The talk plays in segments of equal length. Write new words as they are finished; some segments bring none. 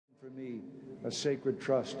me a sacred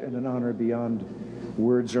trust and an honor beyond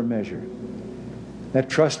words or measure. That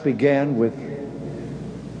trust began with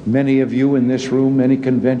many of you in this room many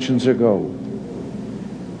conventions ago.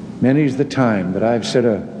 Many's the time that I've said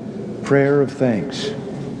a prayer of thanks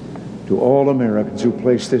to all Americans who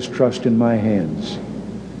place this trust in my hands.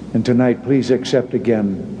 And tonight, please accept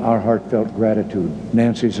again our heartfelt gratitude,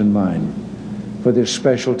 Nancy's and mine, for this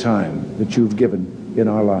special time that you've given in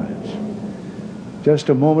our lives. Just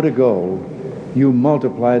a moment ago, you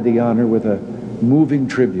multiplied the honor with a moving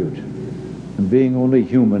tribute. And being only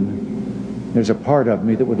human, there's a part of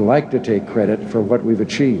me that would like to take credit for what we've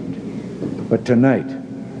achieved. But tonight,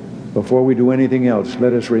 before we do anything else,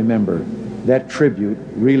 let us remember that tribute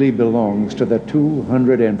really belongs to the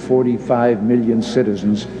 245 million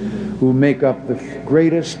citizens who make up the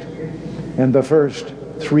greatest and the first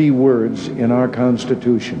three words in our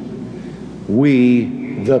Constitution.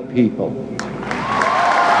 We the people.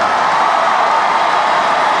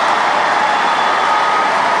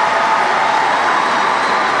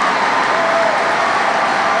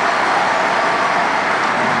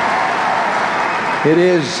 It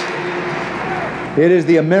is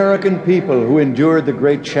the American people who endured the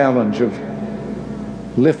great challenge of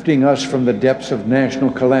lifting us from the depths of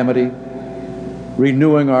national calamity,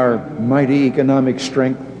 renewing our mighty economic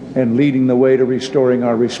strength, and leading the way to restoring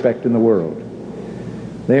our respect in the world.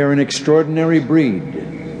 They are an extraordinary breed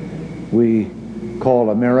we call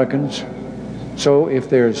Americans. So if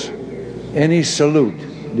there's any salute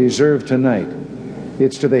deserved tonight,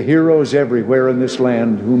 it's to the heroes everywhere in this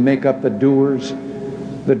land who make up the doers,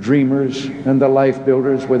 the dreamers, and the life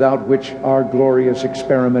builders without which our glorious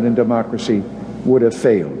experiment in democracy would have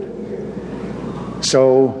failed.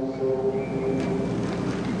 So,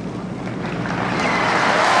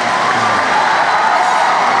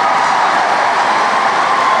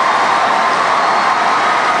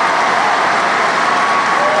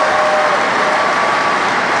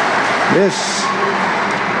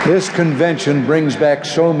 this convention brings back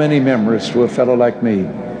so many memories to a fellow like me.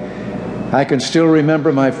 I can still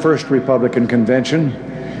remember my first Republican convention,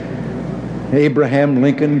 Abraham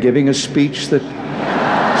Lincoln giving a speech that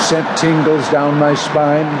sent tingles down my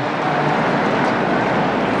spine.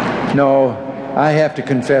 No, I have to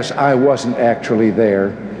confess I wasn't actually there.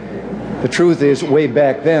 The truth is, way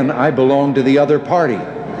back then, I belonged to the other party.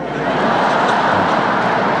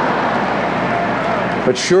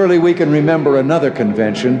 But surely we can remember another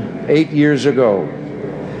convention 8 years ago.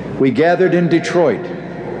 We gathered in Detroit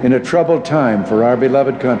in a troubled time for our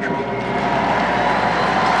beloved country.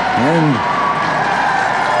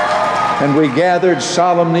 And we gathered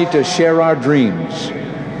solemnly to share our dreams.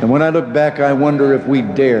 And when I look back, I wonder if we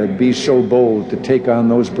dared be so bold to take on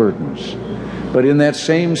those burdens. But in that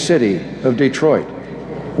same city of Detroit,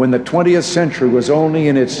 when the 20th century was only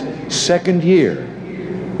in its second year,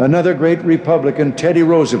 another great Republican, Teddy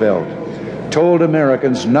Roosevelt, told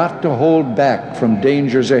Americans not to hold back from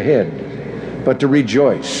dangers ahead, but to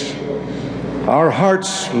rejoice. Our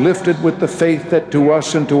hearts lifted with the faith that to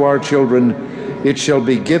us and to our children it shall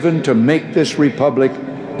be given to make this republic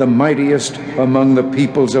the mightiest among the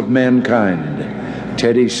peoples of mankind,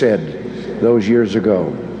 Teddy said those years ago.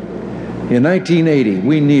 In 1980,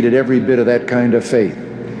 we needed every bit of that kind of faith.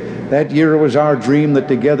 That year was our dream that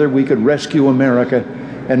together we could rescue America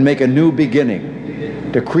and make a new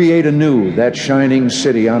beginning, to create anew that shining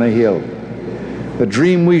city on a hill. The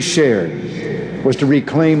dream we shared was to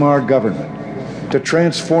reclaim our government, to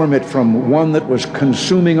transform it from one that was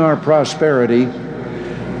consuming our prosperity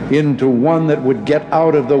into one that would get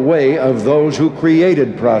out of the way of those who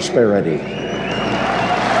created prosperity.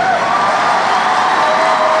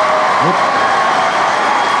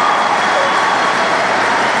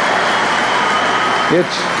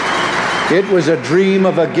 It was a dream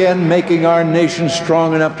of again making our nation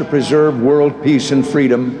strong enough to preserve world peace and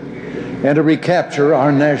freedom and to recapture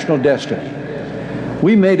our national destiny.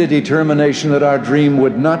 We made a determination that our dream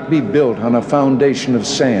would not be built on a foundation of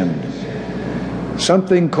sand,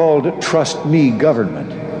 something called trust me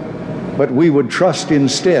government, but we would trust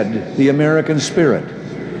instead the American spirit.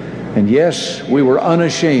 And yes, we were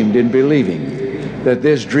unashamed in believing that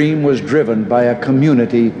this dream was driven by a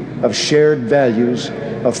community of shared values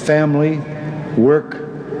of family,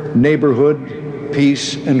 work, neighborhood,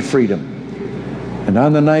 peace, and freedom. And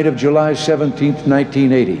on the night of July 17th,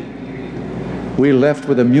 1980, we left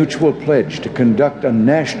with a mutual pledge to conduct a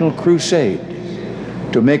national crusade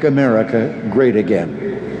to make America great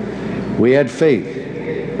again. We had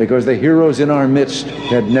faith because the heroes in our midst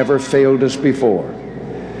had never failed us before.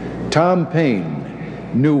 Tom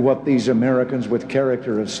Paine knew what these Americans with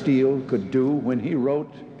character of steel could do when he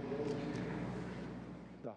wrote,